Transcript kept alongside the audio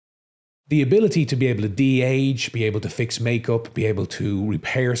The ability to be able to de-age, be able to fix makeup, be able to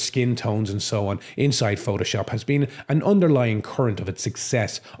repair skin tones and so on inside Photoshop has been an underlying current of its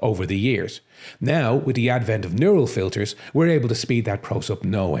success over the years. Now, with the advent of neural filters, we're able to speed that process up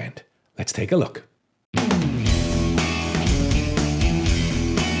no end. Let's take a look.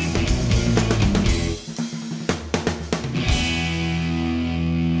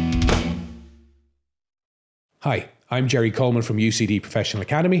 Hi, I'm Jerry Coleman from UCD Professional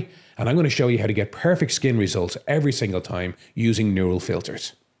Academy, and I'm going to show you how to get perfect skin results every single time using neural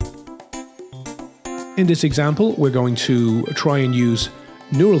filters. In this example, we're going to try and use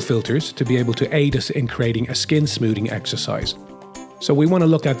neural filters to be able to aid us in creating a skin smoothing exercise. So we want to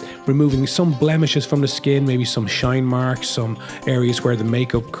look at removing some blemishes from the skin, maybe some shine marks, some areas where the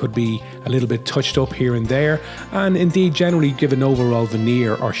makeup could be a little bit touched up here and there, and indeed generally give an overall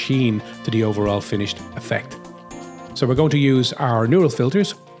veneer or sheen to the overall finished effect. So we're going to use our neural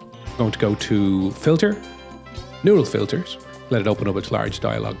filters. We're going to go to Filter, Neural Filters, let it open up its large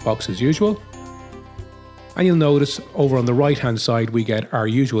dialog box as usual. And you'll notice over on the right hand side we get our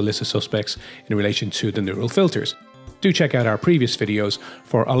usual list of suspects in relation to the neural filters. Do check out our previous videos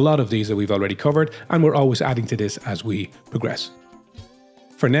for a lot of these that we've already covered, and we're always adding to this as we progress.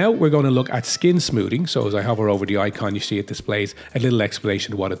 For now, we're going to look at skin smoothing. So as I hover over the icon, you see it displays a little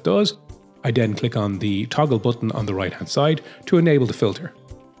explanation of what it does. I then click on the toggle button on the right hand side to enable the filter.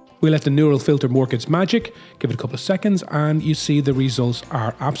 We let the neural filter work its magic, give it a couple of seconds, and you see the results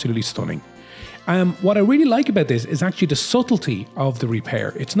are absolutely stunning. What I really like about this is actually the subtlety of the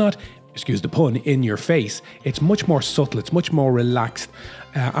repair. It's not, excuse the pun, in your face. It's much more subtle, it's much more relaxed.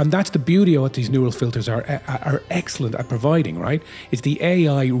 And that's the beauty of what these neural filters are excellent at providing, right? It's the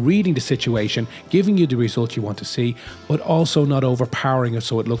AI reading the situation, giving you the results you want to see, but also not overpowering it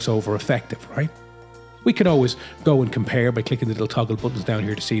so it looks over effective, right? We can always go and compare by clicking the little toggle buttons down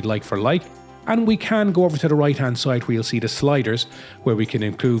here to see like for like. And we can go over to the right hand side where you'll see the sliders where we can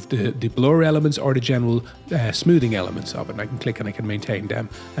improve the blur elements or the general smoothing elements of it. And I can click and I can maintain them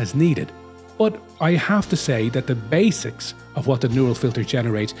as needed. But I have to say that the basics of what the neural filter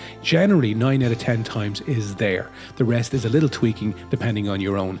generates, generally 9 out of 10 times is there. The rest is a little tweaking depending on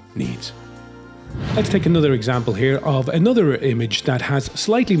your own needs. Let's take another example here of another image that has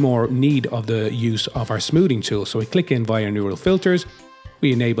slightly more need of the use of our smoothing tool. So we click in via neural filters.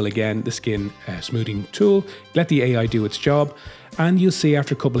 We enable again the skin smoothing tool, let the AI do its job, and you'll see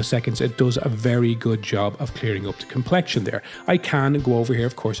after a couple of seconds it does a very good job of clearing up the complexion there. I can go over here,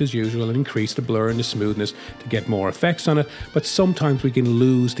 of course, as usual, and increase the blur and the smoothness to get more effects on it, but sometimes we can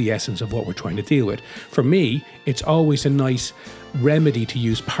lose the essence of what we're trying to deal with. For me, it's always a nice remedy to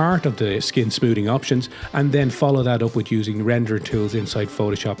use part of the skin smoothing options and then follow that up with using render tools inside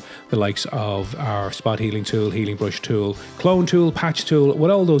Photoshop, the likes of our spot healing tool, healing brush tool, clone tool, patch tool,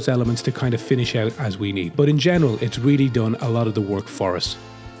 with all those elements to kind of finish out as we need. But in general, it's really done a lot of the work for us.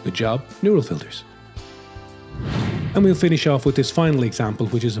 Good job, neural filters. And we'll finish off with this final example,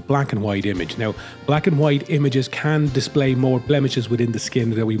 which is a black and white image. Now, black and white images can display more blemishes within the skin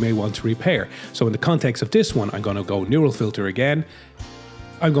that we may want to repair. So in the context of this one, I'm going to go neural filter again.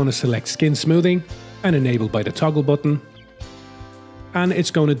 I'm going to select skin smoothing and enable by the toggle button. And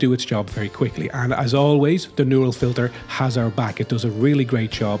it's going to do its job very quickly. And as always, the neural filter has our back. It does a really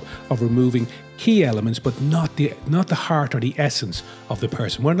great job of removing key elements, but not the heart or the essence of the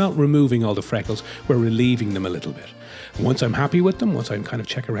person. We're not removing all the freckles, we're relieving them a little bit. Once I'm happy with them, once I'm kind of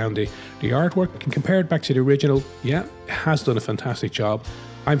check around the artwork, I can compare it back to the original. Yeah, it has done a fantastic job.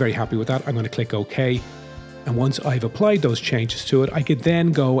 I'm very happy with that. I'm going to click OK. And once I've applied those changes to it, I could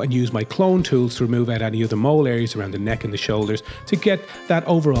then go and use my clone tools to remove out any of the mole areas around the neck and the shoulders to get that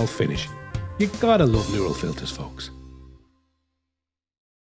overall finish. You gotta love neural filters, folks.